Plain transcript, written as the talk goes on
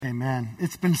Amen.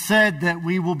 It's been said that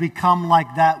we will become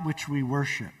like that which we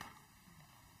worship.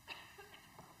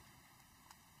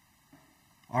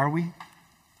 Are we?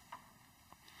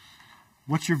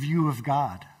 What's your view of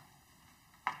God?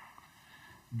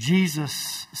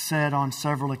 Jesus said on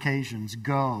several occasions,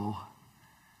 "Go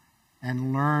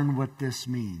and learn what this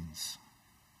means."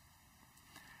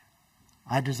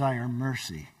 I desire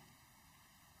mercy,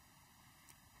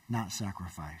 not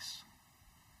sacrifice.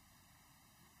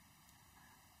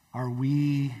 Are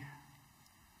we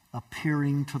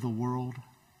appearing to the world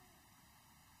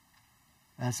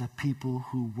as a people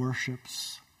who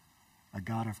worships a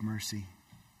God of mercy?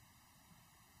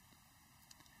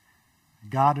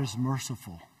 God is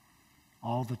merciful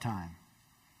all the time,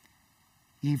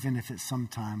 even if it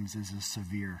sometimes is a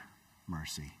severe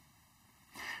mercy.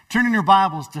 Turn in your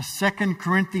Bibles to 2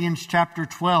 Corinthians chapter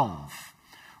 12.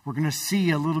 We're going to see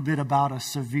a little bit about a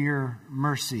severe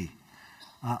mercy.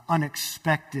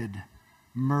 Unexpected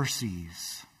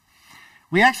mercies.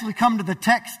 We actually come to the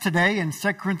text today in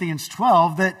 2 Corinthians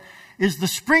 12 that is the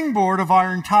springboard of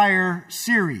our entire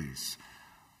series.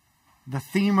 The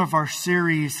theme of our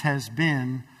series has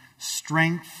been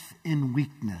strength in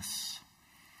weakness.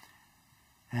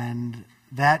 And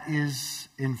that is,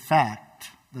 in fact,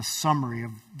 the summary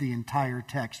of the entire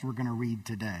text we're going to read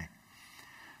today.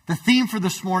 The theme for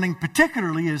this morning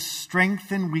particularly is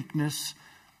strength in weakness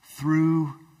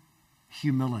through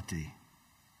humility.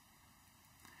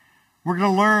 We're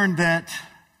going to learn that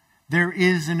there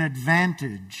is an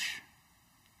advantage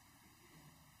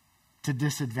to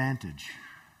disadvantage.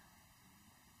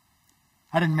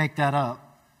 I didn't make that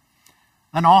up.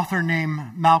 An author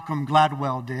named Malcolm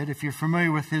Gladwell did. If you're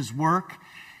familiar with his work,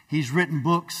 he's written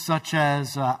books such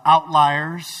as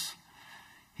Outliers.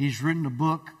 He's written a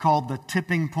book called The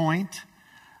Tipping Point,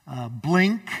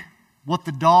 Blink, What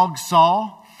the Dog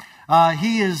Saw.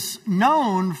 He is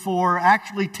known for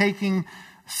actually taking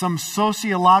some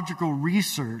sociological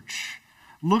research,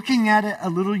 looking at it a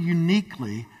little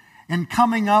uniquely, and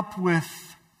coming up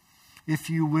with, if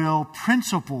you will,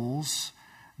 principles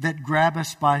that grab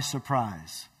us by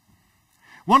surprise.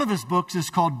 One of his books is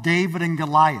called David and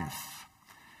Goliath.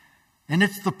 And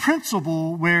it's the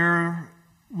principle where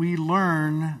we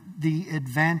learn the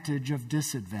advantage of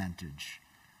disadvantage.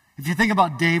 If you think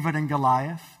about David and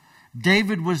Goliath,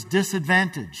 David was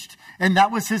disadvantaged, and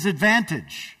that was his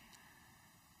advantage.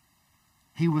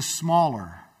 He was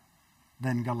smaller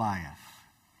than Goliath.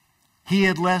 He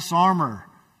had less armor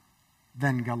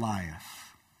than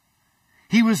Goliath.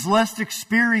 He was less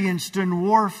experienced in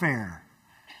warfare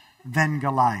than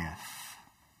Goliath.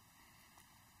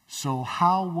 So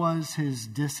how was his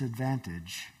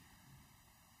disadvantage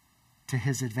to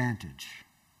his advantage?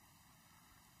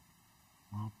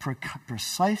 Well,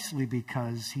 precisely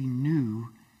because he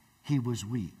knew he was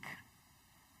weak.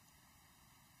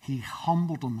 He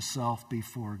humbled himself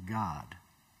before God,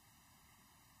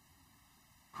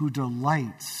 who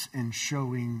delights in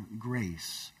showing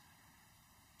grace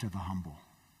to the humble.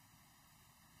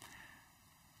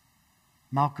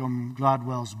 Malcolm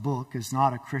Gladwell's book is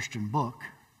not a Christian book,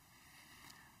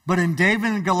 but in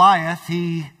David and Goliath,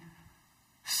 he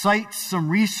cites some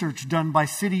research done by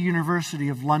City University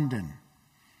of London.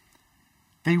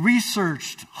 They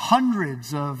researched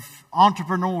hundreds of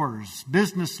entrepreneurs,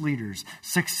 business leaders,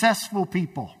 successful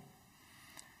people.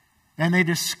 And they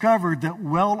discovered that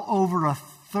well over a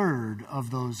third of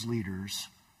those leaders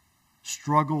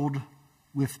struggled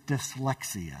with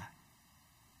dyslexia.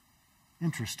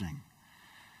 Interesting.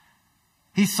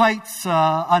 He cites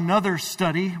another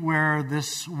study where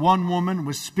this one woman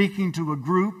was speaking to a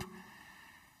group.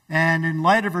 And in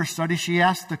light of her study, she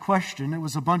asked the question. It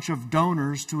was a bunch of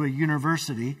donors to a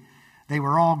university. They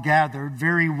were all gathered,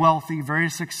 very wealthy, very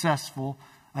successful.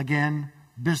 Again,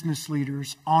 business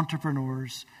leaders,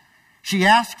 entrepreneurs. She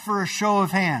asked for a show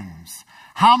of hands.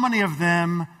 How many of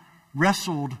them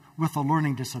wrestled with a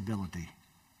learning disability?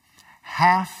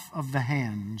 Half of the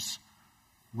hands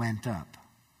went up.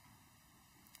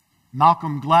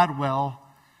 Malcolm Gladwell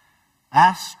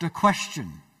asked a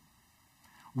question.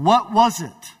 What was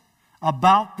it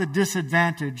about the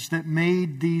disadvantage that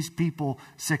made these people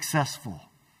successful?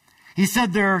 He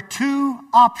said there are two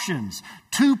options,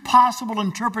 two possible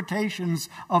interpretations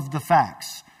of the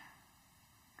facts.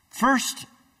 First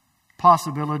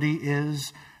possibility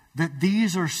is that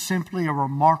these are simply a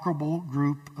remarkable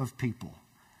group of people,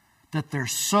 that they're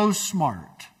so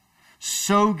smart,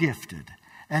 so gifted,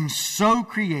 and so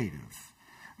creative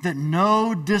that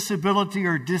no disability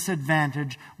or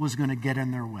disadvantage was going to get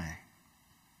in their way.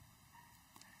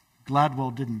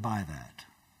 Gladwell didn't buy that.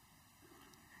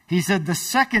 He said the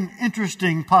second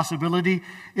interesting possibility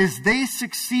is they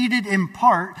succeeded in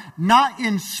part, not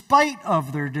in spite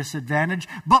of their disadvantage,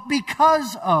 but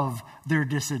because of their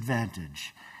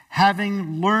disadvantage,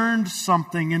 having learned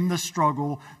something in the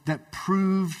struggle that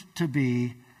proved to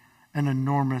be an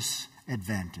enormous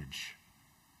advantage.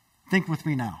 Think with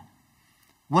me now.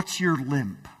 What's your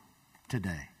limp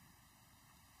today?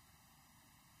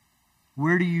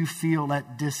 Where do you feel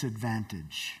at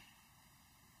disadvantage?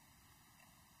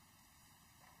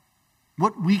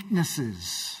 What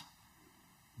weaknesses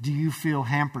do you feel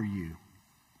hamper you?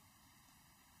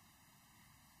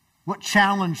 What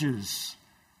challenges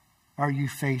are you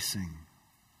facing?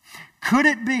 Could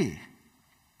it be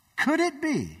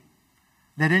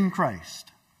that in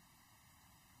Christ,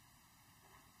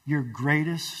 your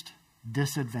greatest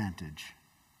disadvantage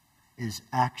is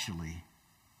actually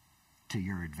to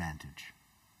your advantage?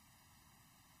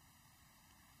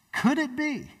 Could it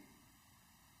be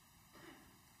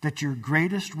that your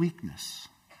greatest weakness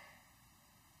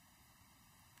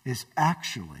is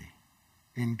actually,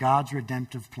 in God's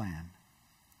redemptive plan,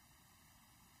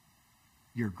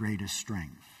 your greatest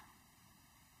strength?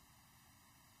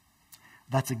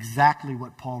 That's exactly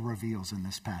what Paul reveals in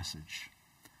this passage.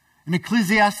 In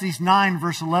Ecclesiastes 9,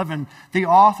 verse 11, the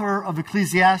author of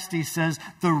Ecclesiastes says,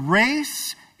 "The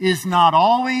race is not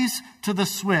always to the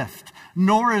swift,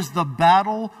 nor is the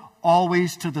battle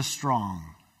always to the strong."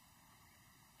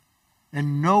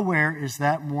 And nowhere is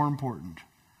that more important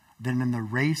than in the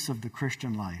race of the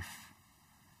Christian life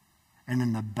and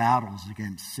in the battles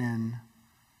against sin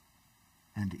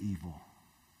and evil.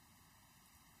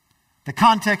 The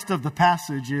context of the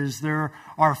passage is there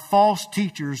are false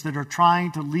teachers that are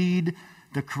trying to lead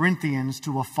the Corinthians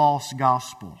to a false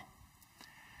gospel.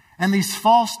 And these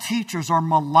false teachers are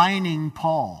maligning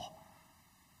Paul.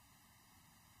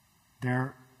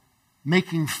 They're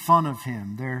making fun of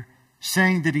him. They're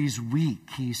saying that he's weak,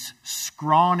 he's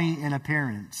scrawny in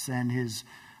appearance, and his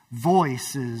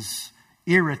voice is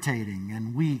irritating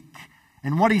and weak.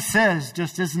 And what he says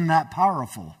just isn't that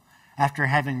powerful after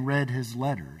having read his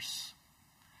letters.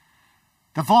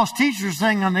 The false teachers are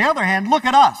saying, on the other hand, look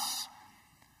at us.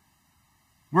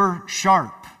 We're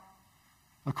sharp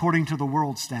according to the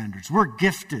world standards. We're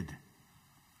gifted.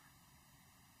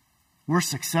 We're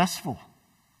successful.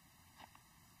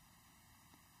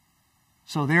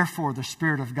 So therefore, the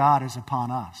Spirit of God is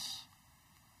upon us.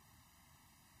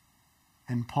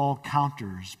 And Paul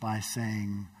counters by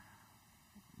saying,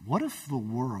 what if the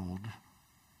world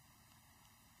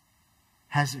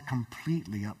has it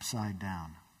completely upside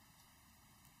down?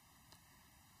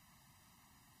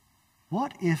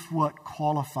 What if what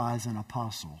qualifies an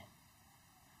apostle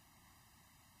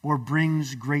or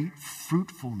brings great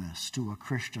fruitfulness to a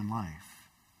Christian life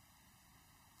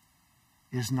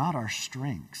is not our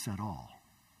strengths at all?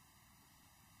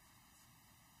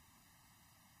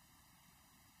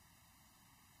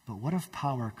 But what if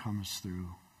power comes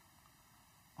through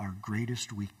our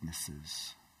greatest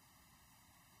weaknesses,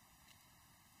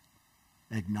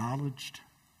 acknowledged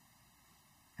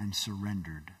and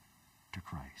surrendered to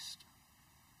Christ?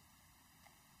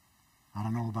 I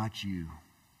don't know about you,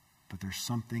 but there's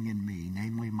something in me,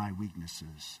 namely my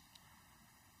weaknesses,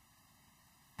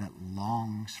 that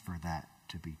longs for that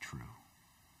to be true.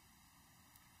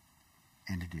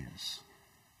 And it is.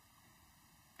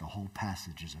 The whole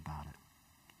passage is about it.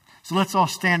 So let's all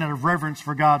stand out of reverence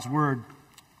for God's word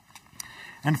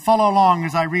and follow along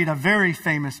as I read a very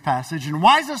famous passage. And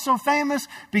why is it so famous?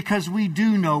 Because we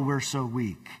do know we're so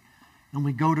weak. And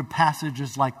we go to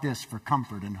passages like this for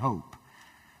comfort and hope.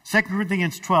 2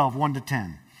 Corinthians 12,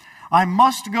 1-10. I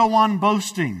must go on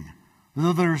boasting,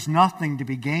 though there's nothing to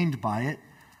be gained by it.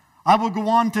 I will go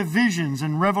on to visions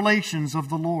and revelations of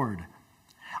the Lord.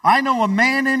 I know a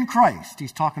man in Christ.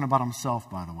 He's talking about himself,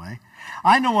 by the way.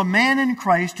 I know a man in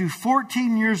Christ who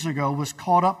 14 years ago was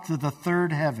caught up to the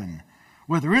third heaven.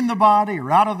 Whether in the body or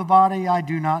out of the body, I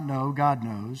do not know. God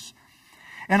knows.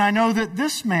 And I know that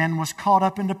this man was caught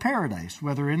up into paradise.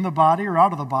 Whether in the body or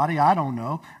out of the body, I don't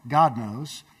know. God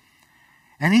knows.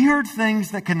 And he heard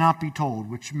things that cannot be told,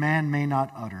 which man may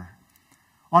not utter.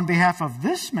 On behalf of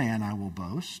this man I will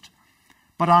boast,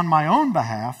 but on my own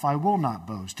behalf I will not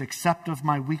boast, except of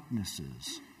my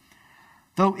weaknesses.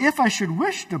 Though if I should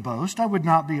wish to boast, I would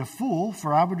not be a fool,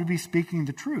 for I would be speaking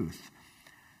the truth.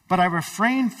 But I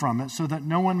refrain from it so that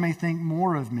no one may think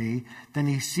more of me than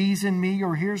he sees in me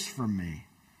or hears from me.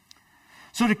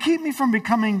 So to keep me from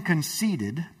becoming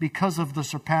conceited because of the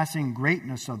surpassing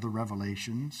greatness of the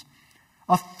revelations,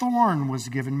 a thorn was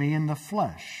given me in the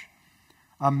flesh,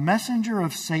 a messenger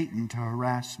of Satan to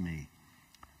harass me,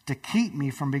 to keep me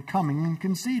from becoming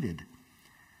conceited.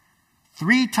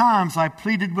 3 times I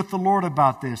pleaded with the Lord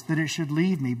about this, that it should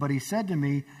leave me. But he said to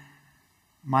me,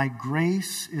 my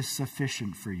grace is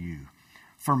sufficient for you,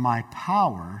 for my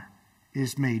power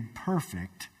is made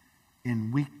perfect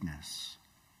in weakness.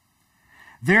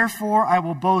 Therefore, I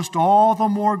will boast all the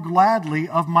more gladly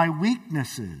of my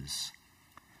weaknesses,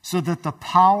 so that the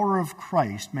power of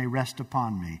Christ may rest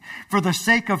upon me. For the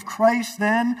sake of Christ,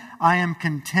 then, I am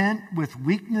content with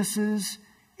weaknesses,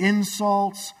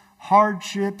 insults,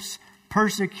 hardships,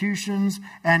 persecutions,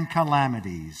 and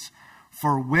calamities.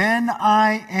 For when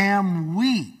I am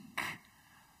weak,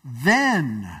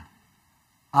 then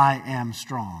I am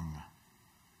strong.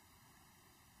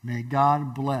 May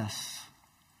God bless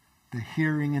the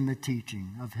hearing and the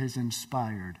teaching of his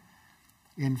inspired,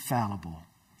 infallible,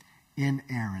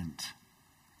 inerrant,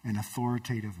 and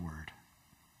authoritative word.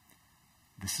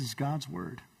 This is God's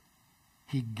word.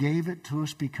 He gave it to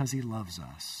us because he loves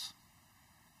us.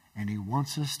 And he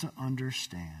wants us to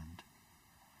understand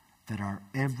that our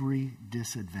every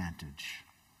disadvantage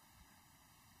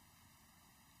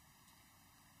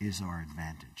is our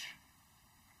advantage.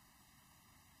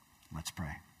 Let's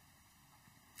pray.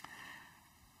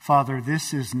 Father,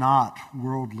 this is not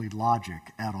worldly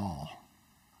logic at all.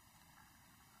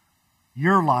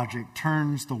 Your logic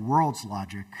turns the world's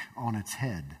logic on its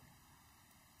head.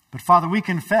 But Father, we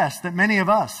confess that many of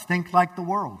us think like the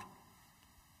world.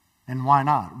 And why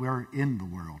not? We're in the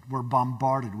world. We're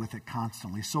bombarded with it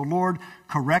constantly. So Lord,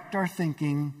 correct our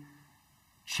thinking,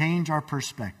 change our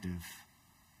perspective.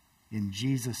 In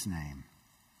Jesus' name,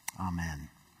 amen.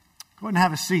 Go ahead and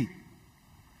have a seat.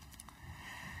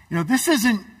 You know, this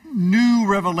isn't new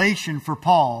revelation for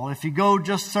Paul. If you go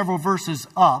just several verses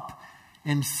up,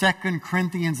 in 2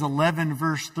 Corinthians 11,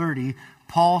 verse 30,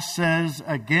 Paul says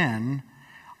again,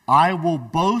 I will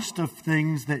boast of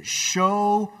things that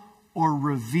show or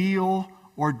reveal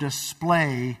or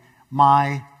display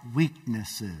my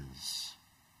weaknesses.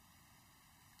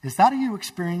 Is that how you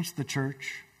experience the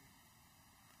church?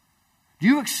 Do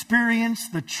you experience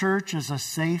the church as a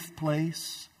safe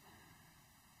place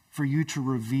for you to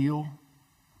reveal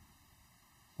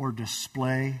or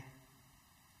display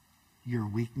your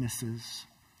weaknesses?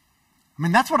 I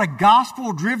mean, that's what a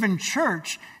gospel-driven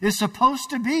church is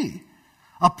supposed to be.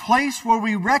 A place where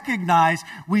we recognize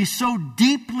we so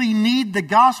deeply need the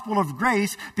gospel of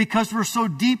grace because we're so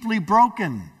deeply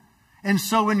broken and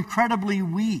so incredibly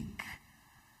weak.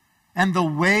 And the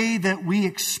way that we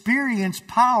experience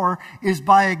power is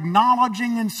by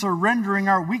acknowledging and surrendering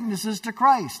our weaknesses to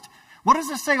Christ. What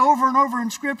does it say over and over in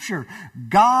Scripture?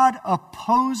 God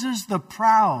opposes the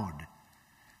proud,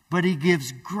 but he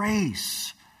gives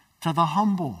grace to the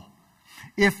humble.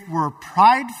 If we're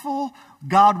prideful,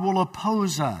 God will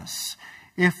oppose us.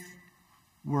 If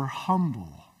we're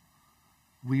humble,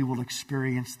 we will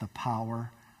experience the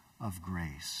power of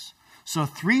grace. So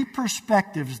 3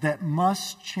 perspectives that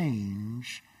must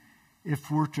change if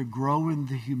we're to grow in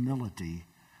the humility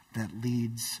that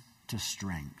leads to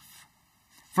strength.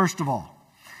 First of all,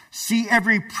 see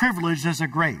every privilege as a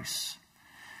grace.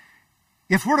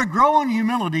 If we're to grow in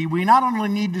humility, we not only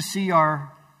need to see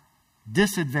our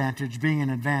disadvantage being an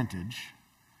advantage,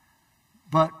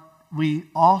 but we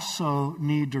also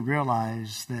need to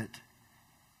realize that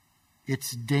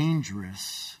it's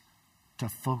dangerous to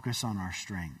focus on our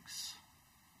strengths.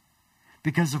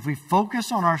 Because if we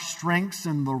focus on our strengths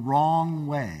in the wrong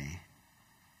way,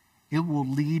 it will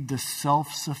lead to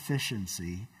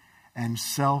self-sufficiency and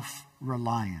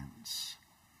self-reliance,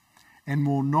 and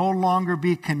will no longer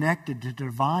be connected to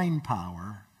divine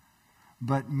power,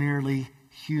 but merely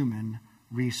human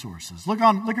resources. Look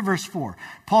at verse 4.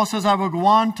 Paul says, I will go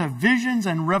on to visions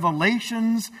and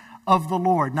revelations of the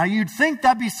Lord. Now you'd think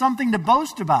that'd be something to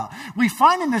boast about. We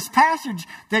find in this passage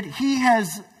that he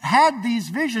has had these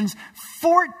visions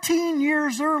 14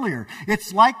 years earlier.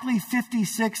 It's likely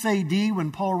 56 AD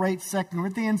when Paul writes 2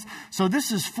 Corinthians. So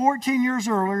this is 14 years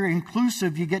earlier,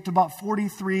 inclusive. You get to about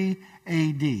 43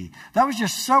 AD. That was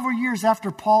just several years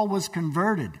after Paul was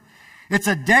converted. It's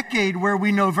a decade where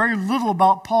we know very little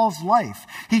about Paul's life.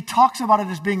 He talks about it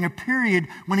as being a period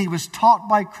when he was taught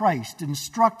by Christ,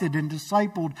 instructed and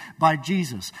discipled by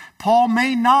Jesus. Paul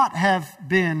may not have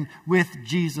been with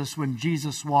Jesus when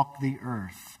Jesus walked the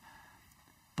earth,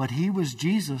 but he was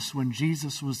Jesus when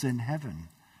Jesus was in heaven.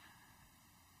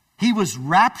 He was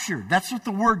raptured. That's what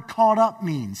the word caught up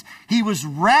means. He was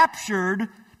raptured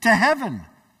to heaven.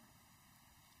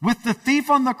 With the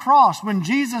thief on the cross, when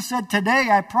Jesus said, today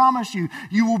I promise you,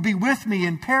 you will be with me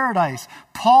in paradise.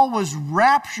 Paul was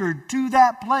raptured to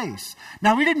that place.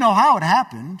 Now, we didn't know how it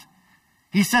happened.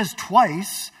 He says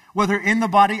twice, Whether in the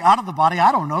body, out of the body,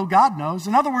 I don't know. God knows.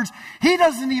 In other words, he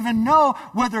doesn't even know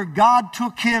whether God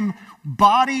took him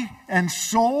body and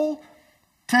soul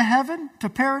to heaven, to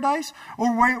paradise,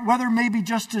 or whether maybe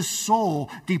just his soul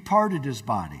departed his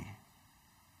body.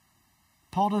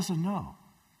 Paul doesn't know.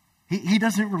 He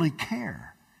doesn't really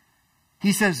care.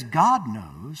 He says God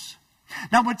knows.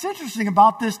 Now, what's interesting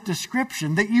about this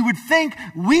description that you would think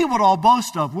we would all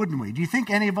boast of, wouldn't we? Do you think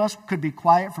any of us could be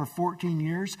quiet for 14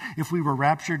 years if we were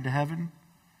raptured to heaven?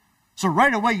 So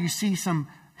right away you see some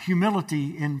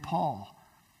humility in Paul.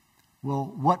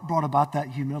 Well, what brought about that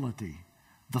humility?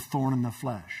 The thorn in the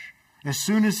flesh. As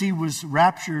soon as he was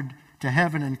raptured to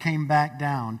heaven and came back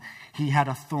down, he had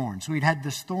a thorn. So he'd had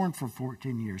this thorn for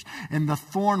 14 years. And the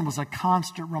thorn was a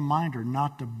constant reminder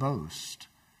not to boast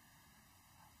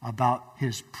about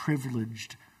his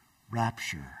privileged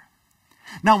rapture.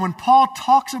 Now, when Paul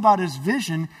talks about his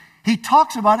vision, he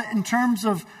talks about it in terms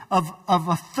of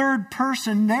a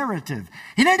third-person narrative.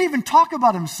 He didn't even talk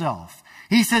about himself.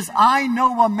 He says, I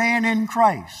know a man in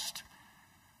Christ.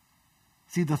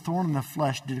 See, the thorn in the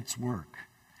flesh did its work.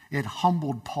 It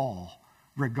humbled Paul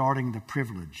regarding the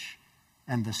privilege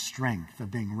and the strength of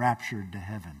being raptured to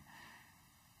heaven.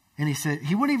 And he said,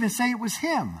 he wouldn't even say it was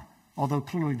him, although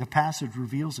clearly the passage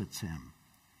reveals it's him.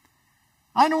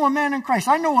 I know a man in Christ.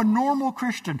 I know a normal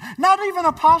Christian, not even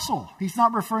apostle. He's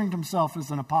not referring to himself as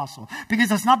an apostle,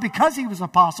 because it's not because he was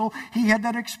apostle he had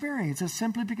that experience. It's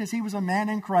simply because he was a man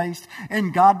in Christ,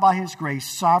 and God, by his grace,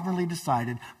 sovereignly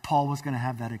decided Paul was going to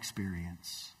have that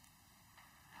experience.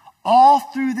 All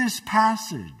through this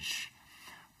passage,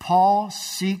 Paul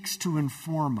seeks to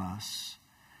inform us,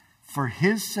 for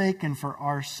his sake and for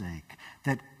our sake,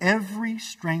 that every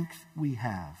strength we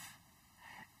have,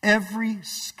 every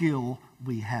skill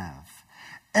we have,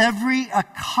 every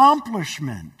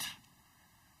accomplishment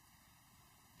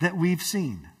that we've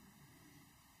seen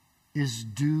is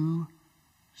due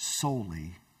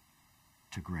solely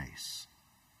to grace.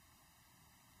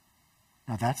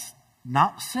 Now, that's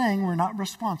not saying we're not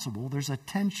responsible. There's a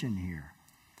tension here.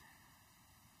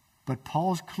 But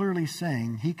Paul's clearly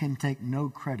saying he can take no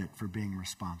credit for being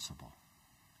responsible.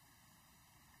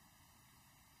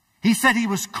 He said he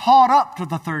was caught up to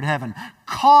the third heaven,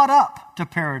 caught up to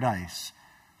paradise.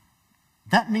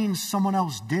 That means someone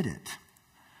else did it.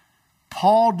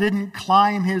 Paul didn't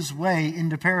climb his way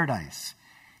into paradise.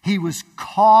 He was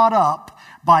caught up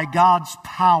by God's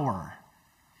power,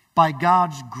 by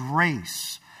God's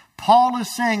grace. Paul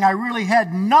is saying, I really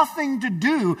had nothing to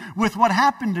do with what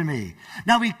happened to me.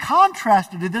 Now, he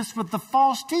contrasted this with the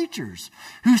false teachers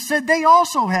who said they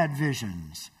also had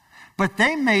visions. But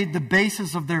they made the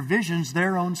basis of their visions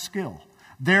their own skill,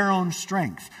 their own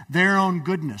strength, their own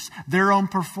goodness, their own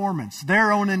performance,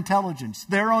 their own intelligence,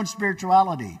 their own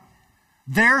spirituality,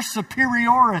 their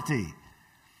superiority.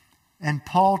 And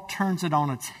Paul turns it on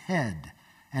its head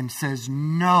and says,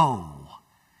 no,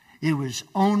 it was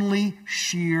only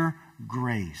sheer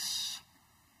grace.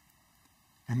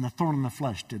 And the thorn in the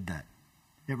flesh did that.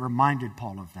 It reminded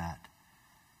Paul of that.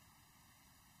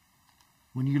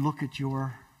 When you look at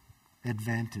your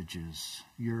advantages,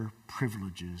 your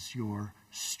privileges, your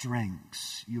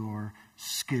strengths, your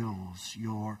skills,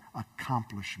 your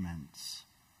accomplishments,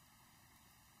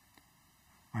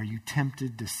 are you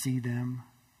tempted to see them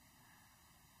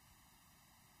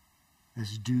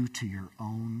as due to your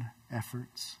own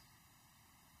efforts?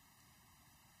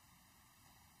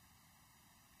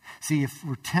 See, if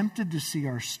we're tempted to see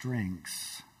our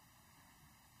strengths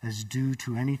as due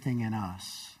to anything in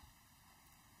us,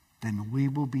 then we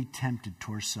will be tempted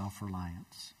towards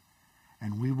self-reliance.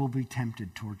 And we will be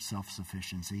tempted towards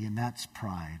self-sufficiency, and that's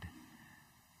pride.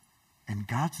 And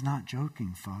God's not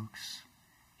joking, folks.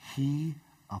 He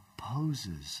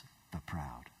opposes the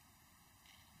proud.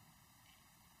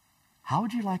 How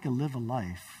would you like to live a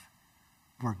life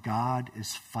where God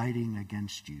is fighting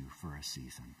against you for a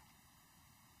season?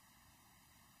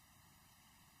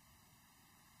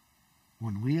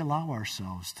 When we allow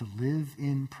ourselves to live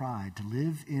in pride, to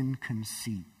live in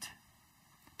conceit,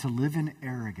 to live in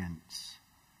arrogance,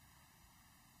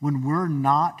 when we're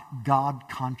not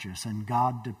God-conscious and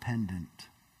God-dependent,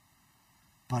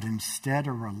 but instead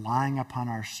are relying upon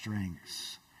our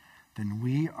strengths, then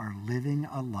we are living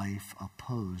a life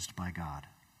opposed by God.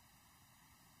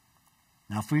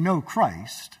 Now, if we know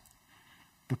Christ,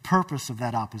 the purpose of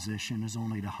that opposition is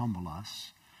only to humble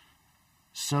us,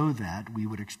 so that we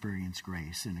would experience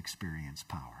grace and experience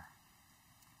power.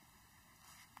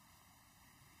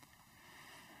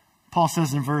 Paul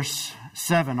says in verse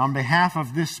 7, on behalf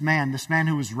of this man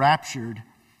who was raptured,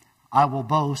 I will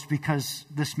boast because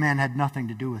this man had nothing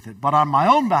to do with it. But on my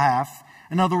own behalf,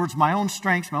 in other words, my own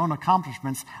strengths, my own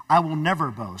accomplishments, I will never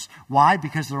boast. Why?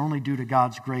 Because they're only due to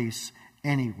God's grace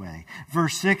anyway.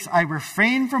 Verse 6, I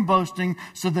refrain from boasting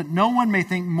so that no one may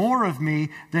think more of me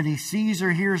than he sees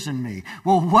or hears in me.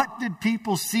 Well, what did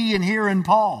people see and hear in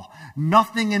Paul?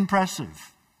 Nothing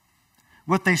impressive.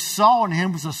 What they saw in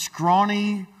him was a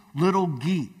scrawny little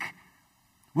geek.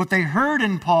 What they heard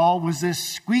in Paul was this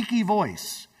squeaky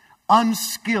voice,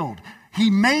 unskilled.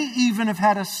 He may even have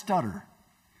had a stutter.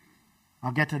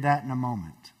 I'll get to that in a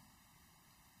moment.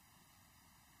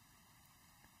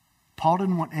 Paul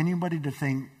didn't want anybody to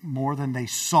think more than they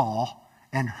saw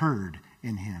and heard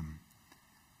in him.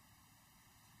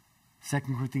 2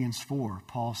 Corinthians 4,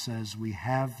 Paul says, we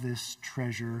have this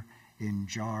treasure in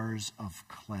jars of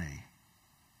clay,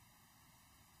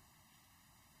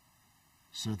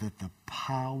 so that the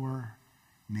power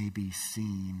may be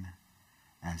seen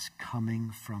as coming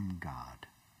from God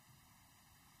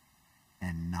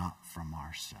and not from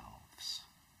ourselves.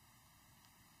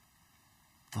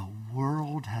 The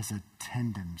world has a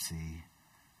tendency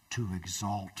to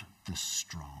exalt the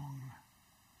strong,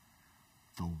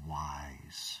 the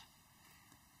wise,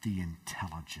 the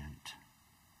intelligent,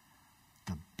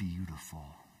 the beautiful.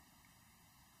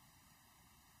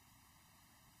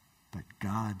 But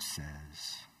God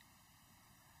says,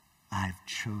 I've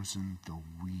chosen the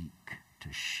weak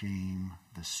to shame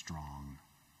the strong.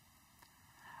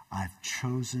 I've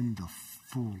chosen the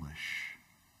foolish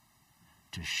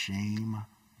to shame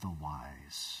the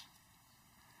wise.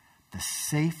 The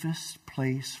safest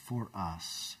place for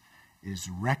us is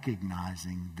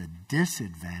recognizing the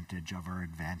disadvantage of our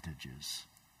advantages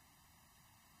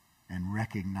and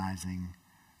recognizing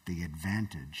the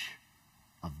advantage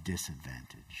of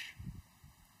disadvantage.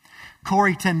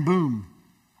 Corrie ten Boom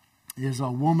is a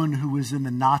woman who was in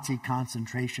the Nazi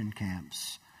concentration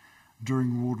camps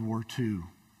during World War II.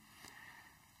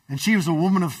 And she was a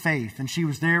woman of faith, and she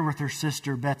was there with her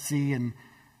sister Betsy, and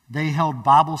they held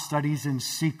Bible studies in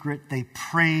secret. They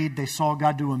prayed. They saw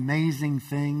God do amazing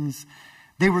things.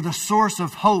 They were the source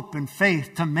of hope and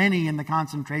faith to many in the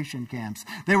concentration camps.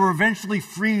 They were eventually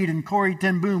freed, and Corrie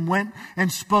ten Boom went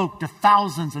and spoke to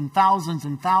thousands and thousands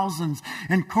and thousands.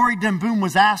 And Corrie ten Boom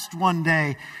was asked one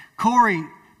day, Corrie,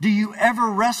 do you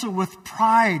ever wrestle with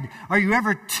pride? Are you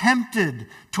ever tempted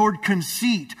toward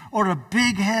conceit or a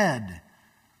big head?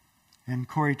 And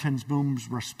Corrie ten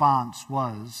Boom's response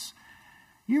was,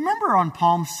 you remember on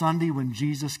Palm Sunday when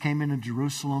Jesus came into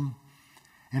Jerusalem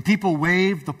and people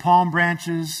waved the palm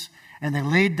branches and they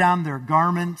laid down their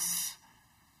garments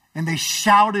and they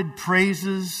shouted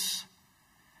praises?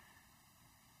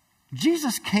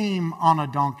 Jesus came on a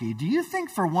donkey. Do you think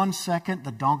for 1 second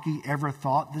the donkey ever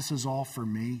thought, this is all for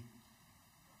me?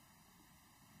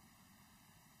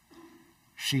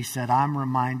 She said, I'm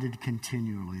reminded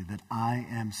continually that I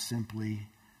am simply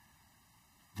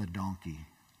the donkey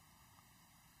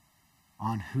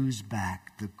on whose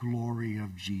back the glory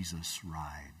of Jesus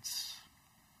rides.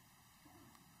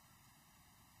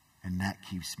 And that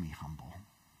keeps me humble.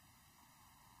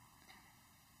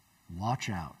 Watch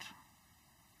out.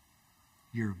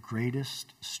 Your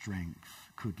greatest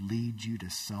strength could lead you to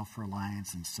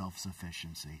self-reliance and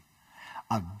self-sufficiency.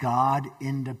 A God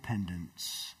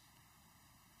independence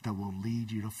that will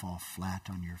lead you to fall flat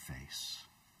on your face.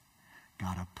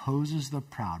 God opposes the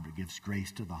proud but gives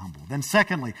grace to the humble. Then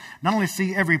secondly, not only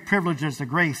see every privilege as a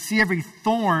grace, see every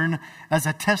thorn as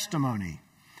a testimony.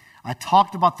 I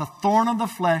talked about the thorn of the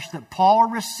flesh that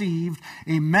Paul received,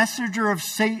 a messenger of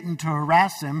Satan to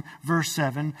harass him, verse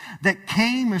 7, that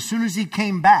came as soon as he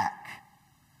came back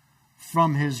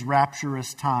from his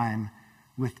rapturous time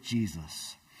with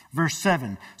Jesus. Verse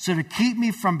 7, so to keep me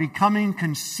from becoming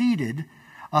conceited,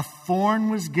 a thorn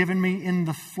was given me in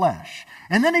the flesh.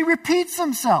 And then he repeats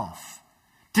himself,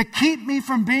 to keep me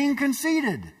from being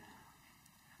conceited.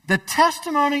 The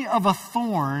testimony of a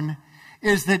thorn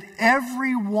is that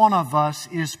every one of us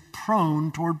is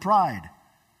prone toward pride.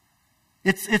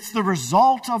 It's the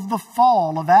result of the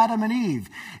fall of Adam and Eve.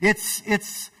 It's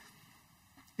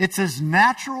as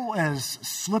natural as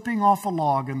slipping off a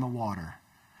log in the water.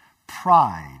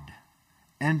 Pride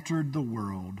entered the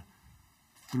world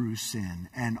through sin,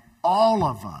 and all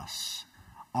of us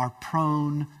are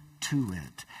prone to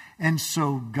it. And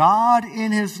so God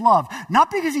in his love, not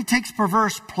because he takes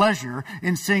perverse pleasure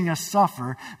in seeing us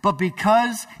suffer, but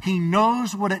because he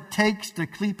knows what it takes to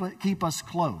keep us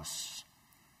close,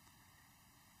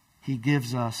 he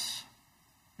gives us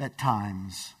at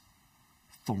times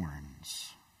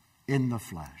thorns in the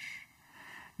flesh.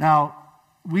 Now,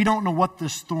 we don't know what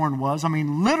this thorn was. I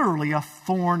mean, literally a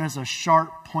thorn is a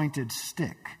sharp pointed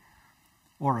stick.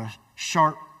 or a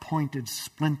sharp-pointed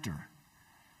splinter.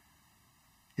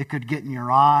 It could get in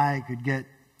your eye, it could get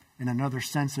in another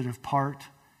sensitive part.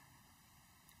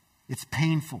 It's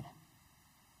painful.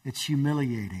 It's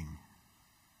humiliating.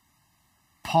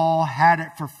 Paul had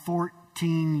it for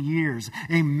 14 years.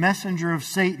 A messenger of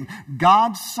Satan.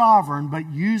 God's sovereign,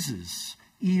 but uses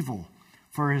evil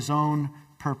for his own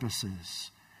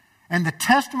purposes. And the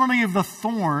testimony of the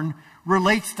thorn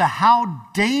relates to how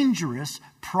dangerous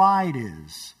pride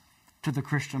is to the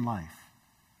Christian life.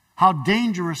 How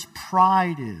dangerous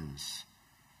pride is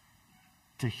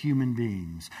to human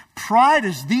beings. Pride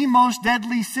is the most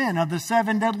deadly sin of the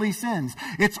 7 deadly sins.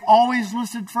 It's always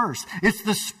listed first. It's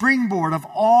the springboard of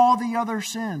all the other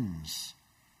sins.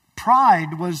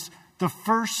 Pride was the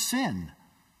first sin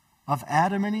of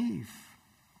Adam and Eve.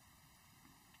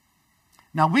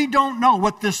 Now, we don't know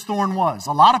what this thorn was.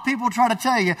 A lot of people try to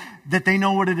tell you that they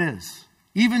know what it is.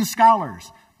 Even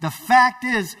scholars. The fact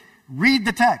is, read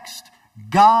the text.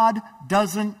 God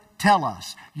doesn't tell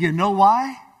us. You know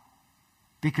why?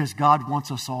 Because God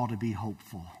wants us all to be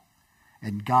hopeful.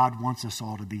 And God wants us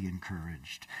all to be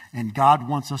encouraged. And God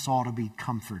wants us all to be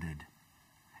comforted.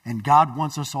 And God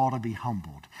wants us all to be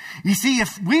humbled. You see,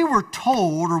 if we were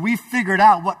told or we figured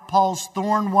out what Paul's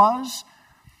thorn was,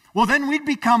 well, then we'd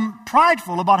become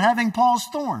prideful about having Paul's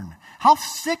thorn. How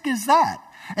sick is that?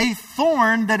 A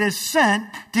thorn that is sent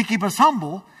to keep us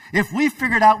humble. If we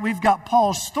figured out we've got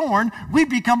Paul's thorn, we'd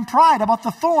become pride about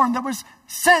the thorn that was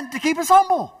sent to keep us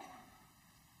humble.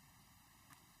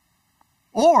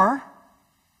 Or,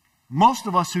 most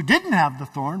of us who didn't have the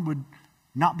thorn would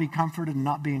not be comforted and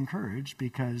not be encouraged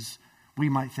because we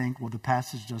might think, well, the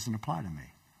passage doesn't apply to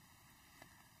me.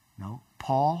 No,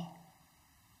 Paul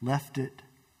left it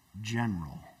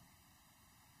general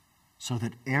so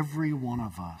that every one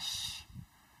of us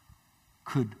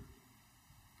could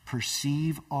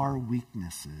perceive our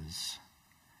weaknesses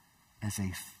as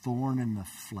a thorn in the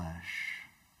flesh,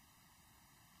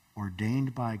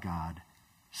 ordained by God,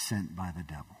 sent by the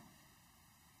devil.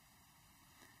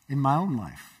 In my own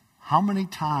life, how many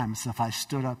times have I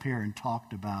stood up here and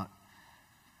talked about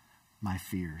my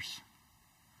fears,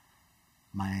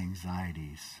 my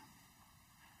anxieties,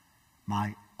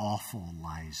 my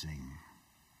awfulizing?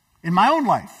 In my own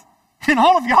life, in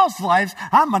all of y'all's lives,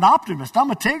 I'm an optimist.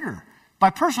 I'm a Tigger. By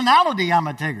personality, I'm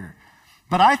a Tigger.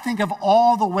 But I think of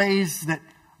all the ways that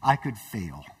I could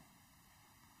fail.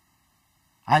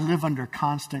 I live under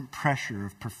constant pressure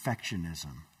of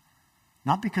perfectionism.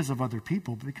 Not because of other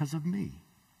people, but because of me.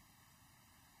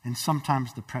 And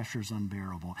sometimes the pressure is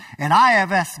unbearable. And I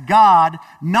have asked God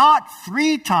not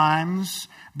 3 times,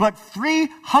 but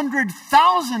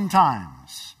 300,000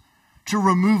 times to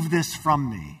remove this from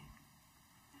me.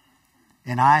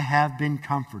 And I have been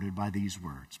comforted by these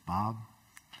words. Bob,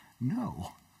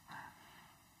 no.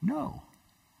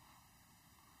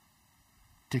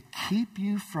 To keep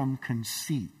you from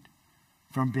conceit,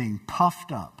 from being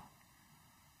puffed up,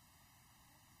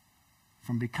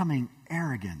 from becoming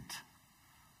arrogant,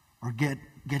 or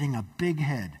getting a big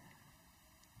head,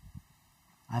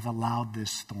 I've allowed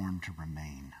this thorn to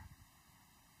remain.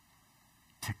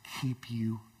 To keep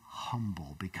you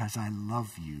humble because I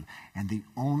love you. And the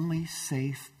only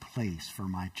safe place for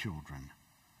my children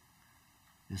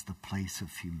is the place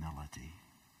of humility.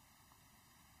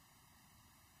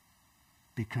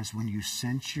 Because when you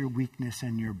sense your weakness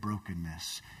and your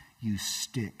brokenness, you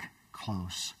stick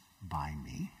close by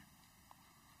me.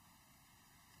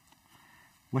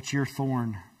 What's your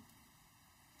thorn?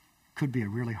 Could be a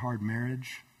really hard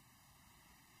marriage.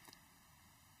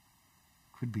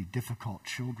 Could be difficult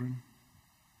children.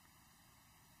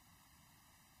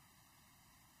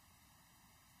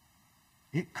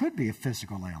 It could be a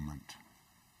physical ailment.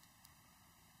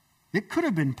 It could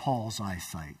have been Paul's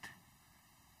eyesight.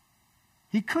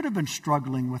 He could have been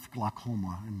struggling with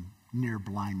glaucoma and near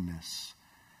blindness.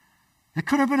 It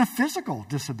could have been a physical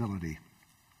disability.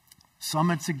 Some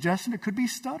had suggested it could be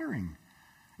stuttering.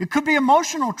 It could be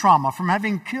emotional trauma from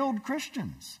having killed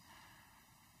Christians.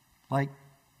 Like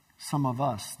some of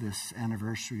us, this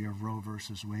anniversary of Roe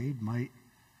versus Wade might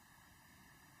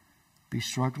be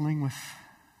struggling with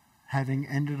having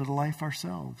ended a life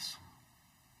ourselves.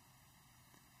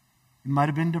 It might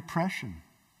have been depression.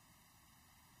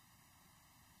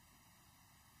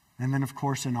 And then, of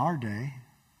course, in our day,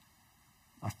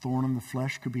 a thorn in the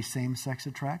flesh could be same-sex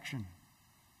attraction.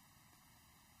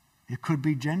 It could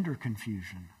be gender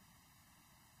confusion.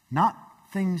 Not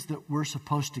things that we're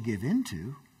supposed to give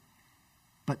into,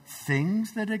 but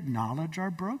things that acknowledge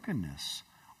our brokenness,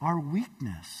 our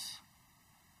weakness,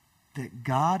 that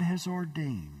God has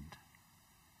ordained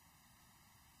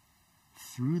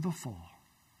through the fall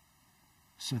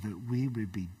so that we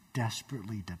would be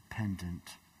desperately dependent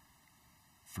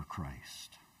for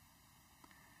Christ.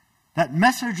 That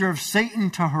messenger of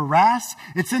Satan to harass,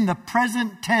 it's in the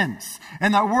present tense.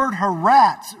 And that word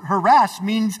harass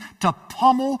means to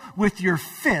pummel with your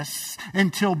fists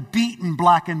until beaten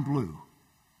black and blue.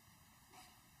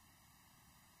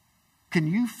 Can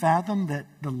you fathom that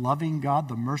the loving God,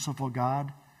 the merciful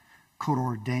God, could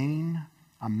ordain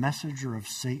a messenger of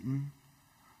Satan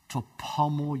to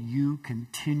pummel you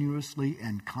continuously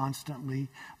and constantly,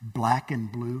 black and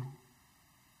blue?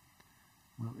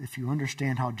 Well, if you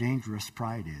understand how dangerous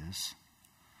pride is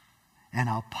and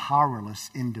how powerless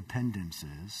independence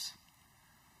is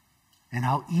and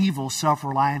how evil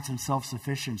self-reliance and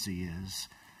self-sufficiency is,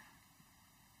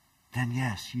 then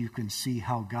yes, you can see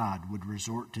how God would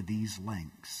resort to these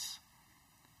lengths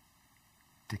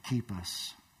to keep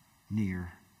us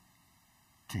near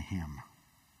to Him.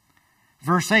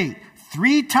 Verse 8,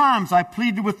 3 times I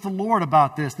pleaded with the Lord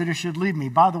about this, that it should leave me.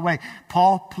 By the way,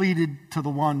 Paul pleaded to the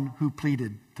one who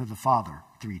pleaded to the Father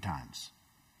 3 times.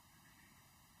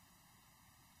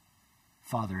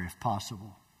 Father, if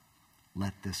possible,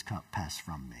 let this cup pass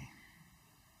from me.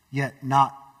 Yet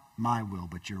not my will,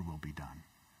 but your will be done.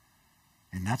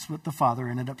 And that's what the Father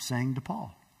ended up saying to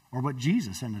Paul, or what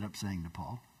Jesus ended up saying to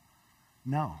Paul.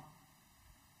 No.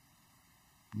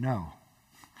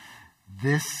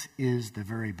 This is the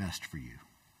very best for you.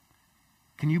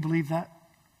 Can you believe that?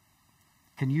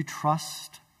 Can you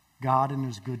trust God in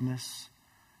His goodness?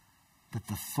 That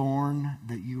the thorn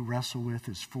that you wrestle with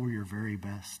is for your very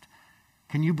best?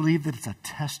 Can you believe that it's a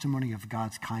testimony of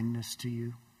God's kindness to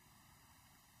you?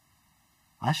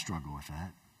 I struggle with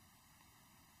that.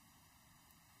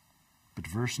 But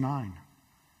verse 9,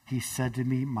 He said to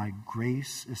me, my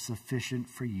grace is sufficient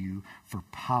for you, for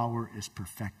power is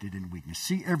perfected in weakness.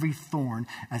 See every thorn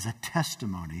as a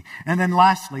testimony. And then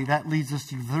lastly, that leads us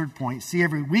to the third point, see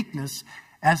every weakness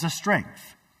as a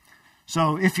strength.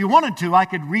 So if you wanted to, I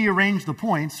could rearrange the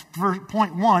points. For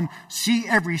point 1, see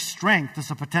every strength as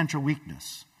a potential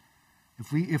weakness.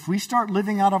 If we start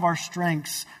living out of our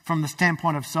strengths from the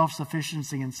standpoint of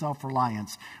self-sufficiency and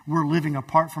self-reliance, we're living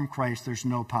apart from Christ. There's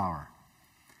no power.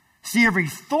 See every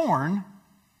thorn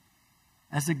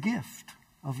as a gift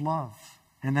of love.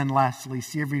 And then lastly,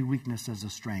 see every weakness as a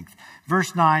strength.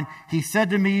 Verse 9, He said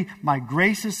to me, my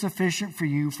grace is sufficient for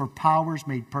you, for power is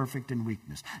made perfect in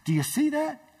weakness. Do you see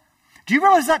that? Do you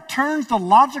realize that turns the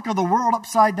logic of the world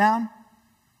upside down?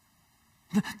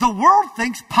 The world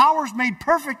thinks power is made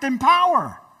perfect in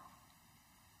power.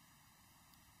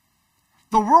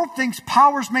 The world thinks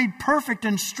power is made perfect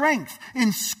in strength,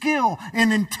 in skill,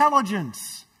 in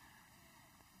intelligence.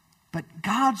 But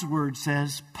God's word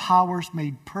says power's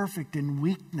made perfect in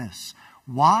weakness.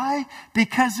 Why?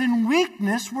 Because in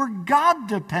weakness we're God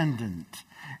dependent.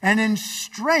 And in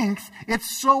strength it's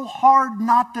so hard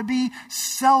not to be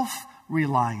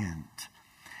self-reliant.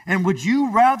 And would you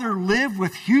rather live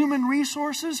with human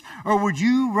resources or would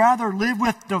you rather live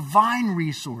with divine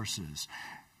resources?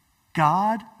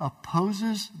 God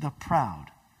opposes the proud,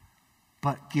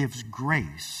 but gives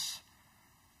grace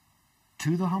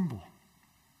to the humble.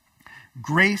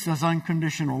 Grace as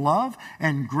unconditional love,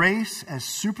 and grace as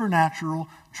supernatural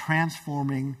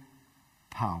transforming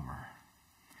power.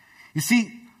 You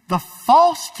see, the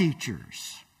false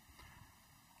teachers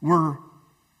were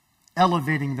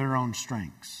elevating their own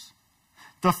strengths.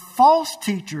 The false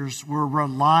teachers were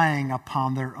relying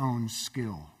upon their own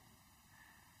skill.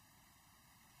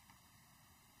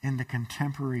 And the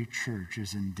contemporary church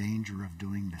is in danger of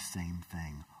doing the same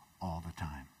thing all the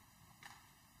time.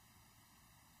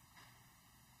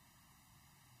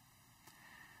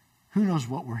 Who knows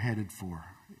what we're headed for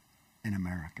in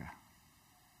America?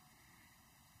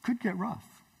 Could get rough.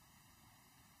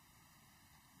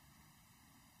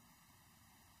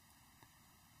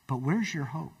 But where's your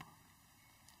hope?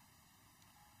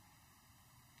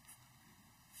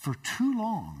 For too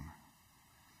long,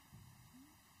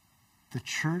 the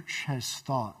church has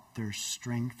thought there's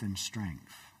strength in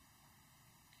strength.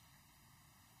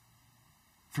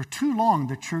 For too long,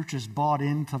 the church has bought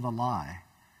into the lie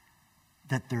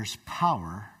that there's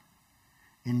power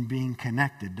in being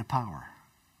connected to power.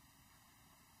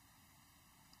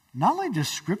 Not only does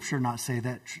Scripture not say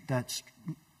that that's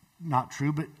not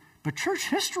true, but church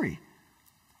history.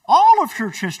 All of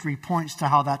church history points to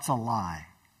how that's a lie.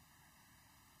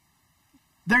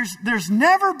 There's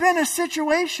never been a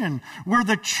situation where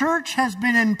the church has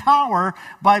been in power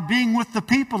by being with the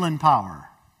people in power,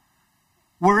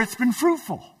 where it's been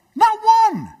fruitful. Not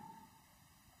one.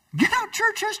 Get out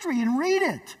church history and read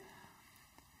it.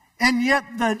 And yet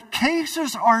the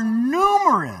cases are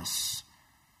numerous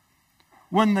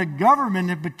when the government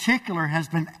in particular has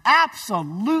been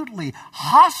absolutely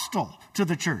hostile to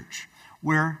the church,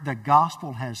 where the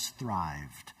gospel has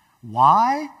thrived.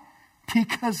 Why?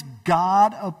 Because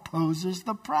God opposes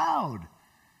the proud,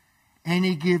 and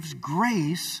he gives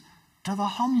grace to the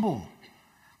humble.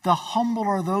 The humble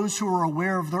are those who are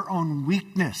aware of their own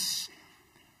weakness,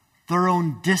 their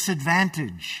own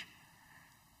disadvantage.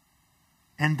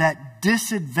 And that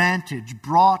disadvantage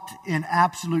brought in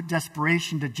absolute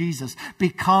desperation to Jesus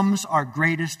becomes our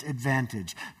greatest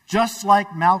advantage. Just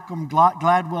like Malcolm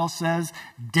Gladwell says,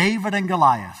 David and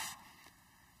Goliath.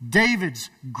 David's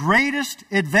greatest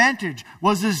advantage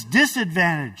was his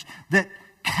disadvantage that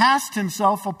cast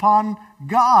himself upon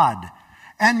God.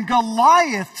 And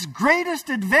Goliath's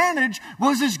greatest advantage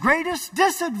was his greatest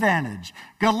disadvantage.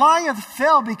 Goliath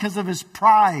fell because of his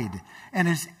pride and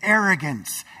his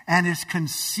arrogance and his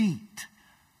conceit.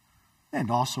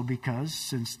 And also because,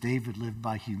 since David lived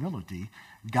by humility,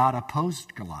 God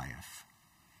opposed Goliath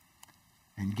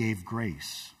and gave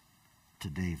grace to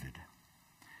David.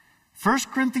 1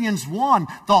 Corinthians 1,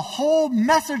 the whole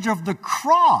message of the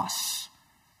cross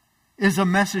is a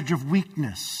message of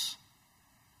weakness.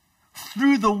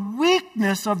 Through the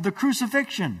weakness of the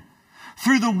crucifixion,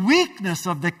 through the weakness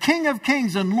of the King of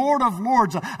Kings and Lord of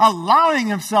Lords, allowing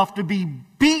himself to be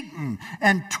beaten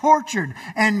and tortured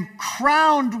and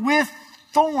crowned with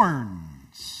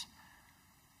thorns.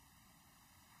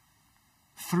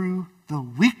 Through the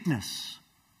weakness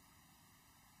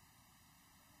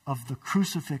of the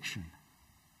crucifixion,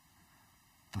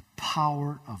 the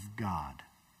power of God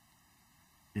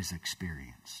is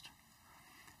experienced.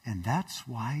 And that's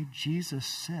why Jesus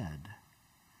said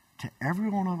to every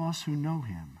one of us who know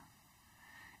him,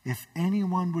 if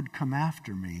anyone would come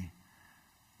after me,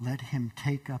 let him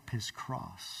take up his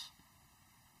cross,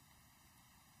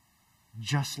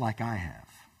 just like I have,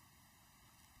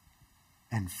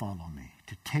 and follow me.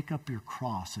 To take up your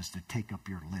cross is to take up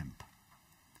your limp,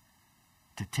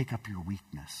 to take up your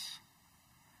weakness,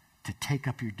 to take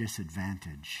up your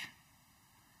disadvantage,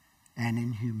 and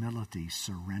in humility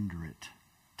surrender it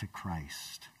to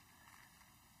Christ,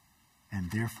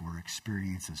 and therefore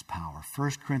experience his power.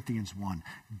 1 Corinthians 1,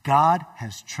 God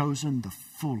has chosen the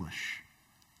foolish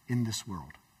in this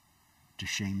world to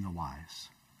shame the wise.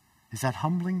 Is that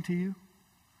humbling to you?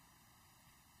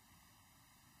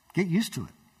 Get used to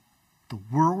it. The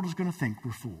world is going to think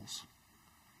we're fools.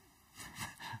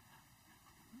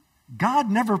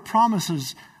 God never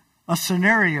promises a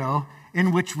scenario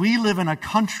in which we live in a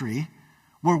country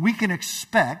where we can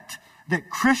expect that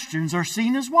Christians are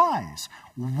seen as wise.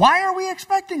 Why are we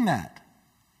expecting that?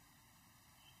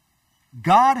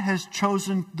 God has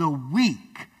chosen the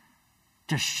weak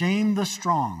to shame the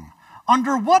strong.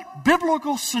 Under what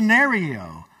biblical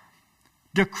scenario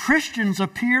do Christians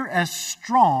appear as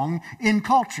strong in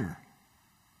culture?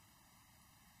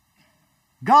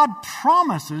 God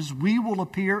promises we will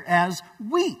appear as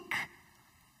weak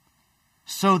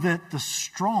so that the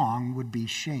strong would be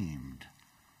shamed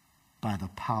by the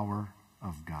power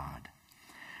of God.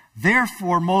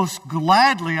 Therefore, most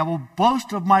gladly I will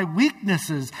boast of my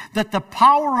weaknesses, that the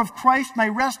power of Christ may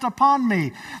rest upon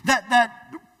me. That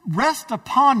rest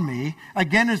upon me,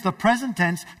 again, is the present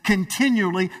tense,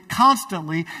 continually,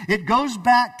 constantly. It goes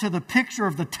back to the picture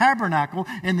of the tabernacle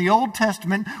in the Old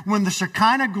Testament when the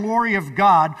Shekinah glory of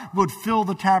God would fill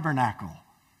the tabernacle.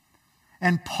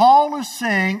 And Paul is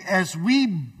saying, as we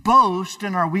boast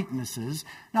in our weaknesses,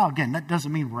 now again, that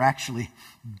doesn't mean we're actually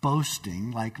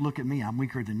boasting, like, look at me, I'm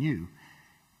weaker than you.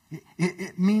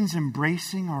 It means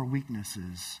embracing our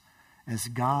weaknesses as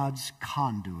God's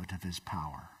conduit of his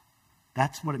power.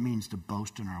 That's what it means to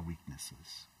boast in our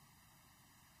weaknesses.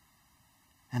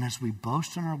 And as we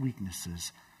boast in our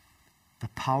weaknesses, the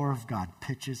power of God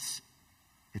pitches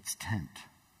its tent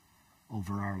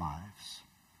over our lives,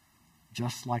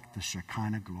 just like the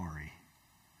Shekinah glory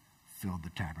filled the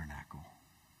tabernacle.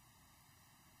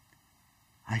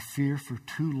 I fear for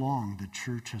too long the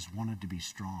church has wanted to be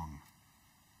strong.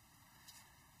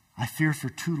 I fear for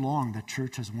too long the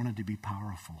church has wanted to be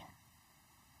powerful.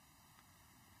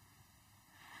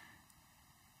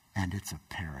 And it's a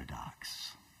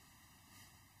paradox.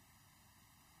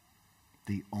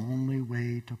 The only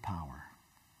way to power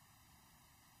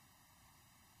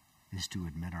is to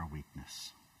admit our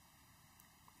weakness.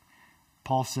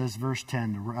 Paul says, verse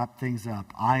 10, to wrap things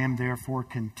up, I am therefore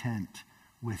content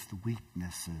with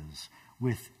weaknesses,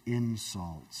 with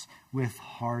insults, with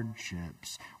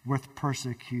hardships, with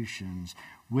persecutions,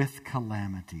 with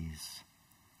calamities.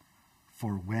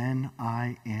 For when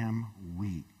I am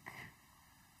weak,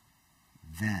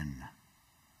 then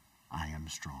I am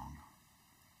strong.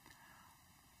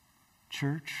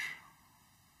 Church,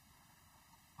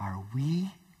 Are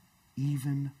we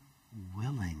even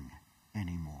willing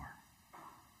anymore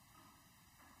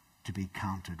to be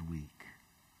counted weak?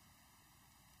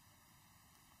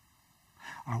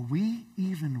 Are we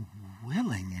even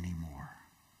willing anymore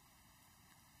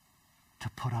to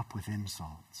put up with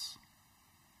insults?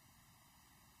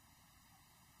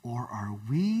 Or are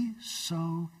we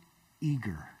so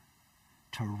eager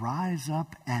to rise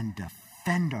up and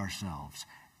defend ourselves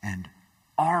and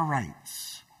our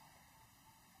rights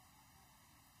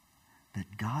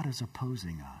that God is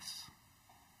opposing us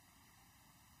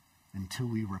until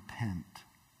we repent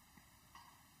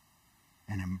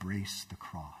and embrace the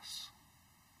cross?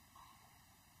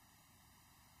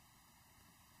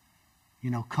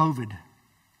 You know, COVID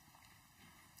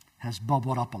has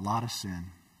bubbled up a lot of sin.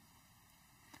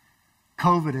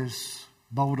 COVID has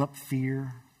bubbled up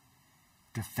fear,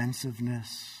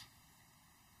 defensiveness,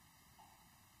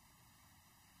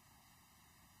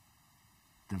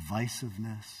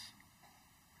 divisiveness.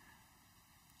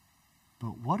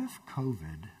 But what if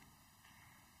COVID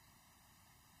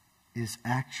is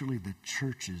actually the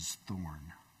church's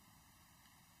thorn?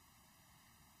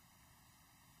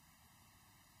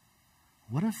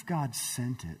 What if God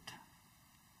sent it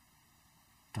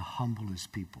to humble his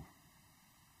people?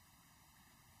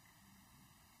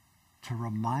 To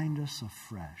remind us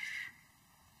afresh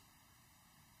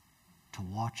to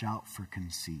watch out for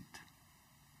conceit.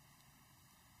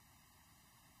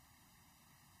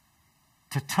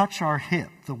 To touch our hip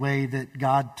the way that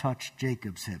God touched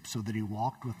Jacob's hip so that he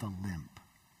walked with a limp.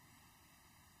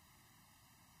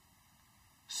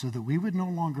 So that we would no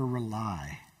longer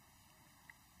rely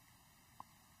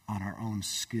on our own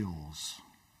skills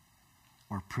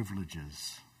or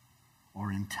privileges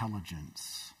or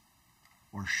intelligence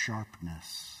or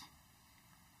sharpness,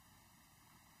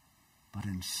 but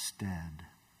instead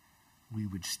we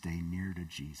would stay near to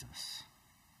Jesus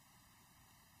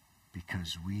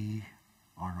because we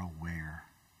are aware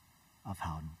of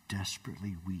how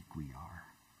desperately weak we are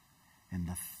in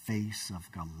the face of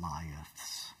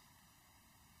Goliaths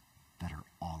that are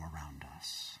all around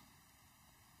us.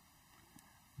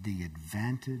 The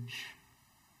advantage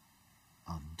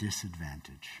of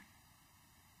disadvantage.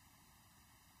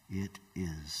 It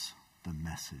is the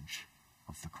message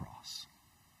of the cross.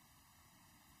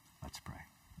 Let's pray.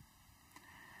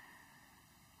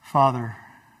 Father,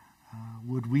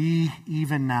 would we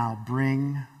even now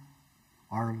bring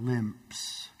our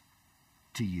limps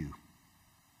to you?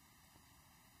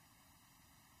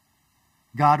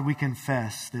 God, we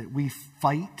confess that we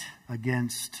fight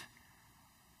against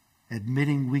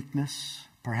admitting weakness,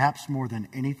 perhaps more than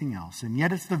anything else. And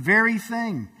yet it's the very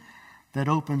thing that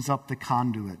opens up the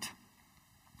conduit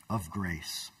of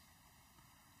grace.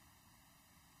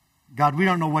 God, we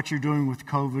don't know what you're doing with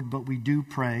COVID, but we do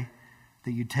pray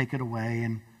that you take it away.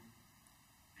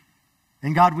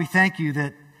 And God, we thank you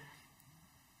that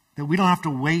we don't have to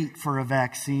wait for a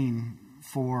vaccine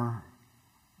for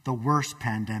the worst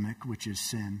pandemic, which is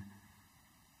sin.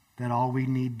 That all we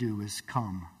need to do is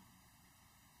come.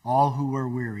 All who are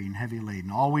weary and heavy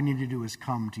laden, all we need to do is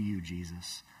come to you,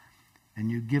 Jesus.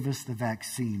 And you give us the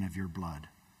vaccine of your blood.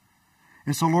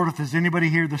 And so, Lord, if there's anybody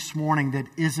here this morning that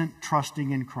isn't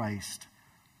trusting in Christ,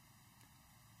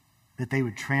 that they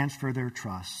would transfer their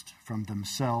trust from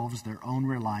themselves, their own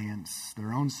reliance,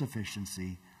 their own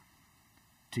sufficiency,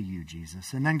 to you,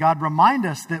 Jesus. And then, God, remind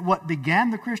us that what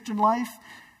began the Christian life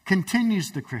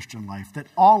continues the Christian life, that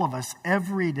all of us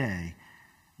every day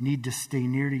need to stay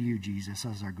near to you, Jesus,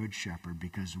 as our good shepherd,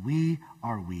 because we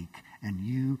are weak and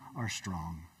you are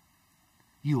strong.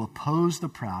 You oppose the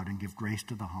proud and give grace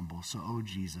to the humble. So, oh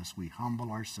Jesus, we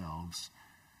humble ourselves.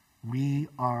 We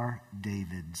are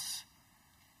Davids,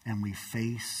 and we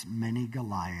face many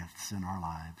Goliaths in our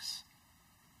lives.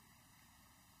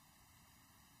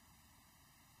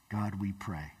 God, we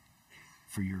pray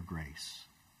for your grace.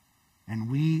 And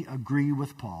we agree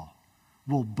with Paul.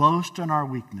 We'll boast in our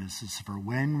weaknesses, for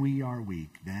when we are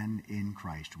weak, then in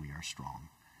Christ we are strong.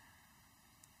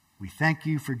 We thank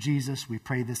you for Jesus. We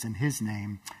pray this in his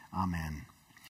name. Amen.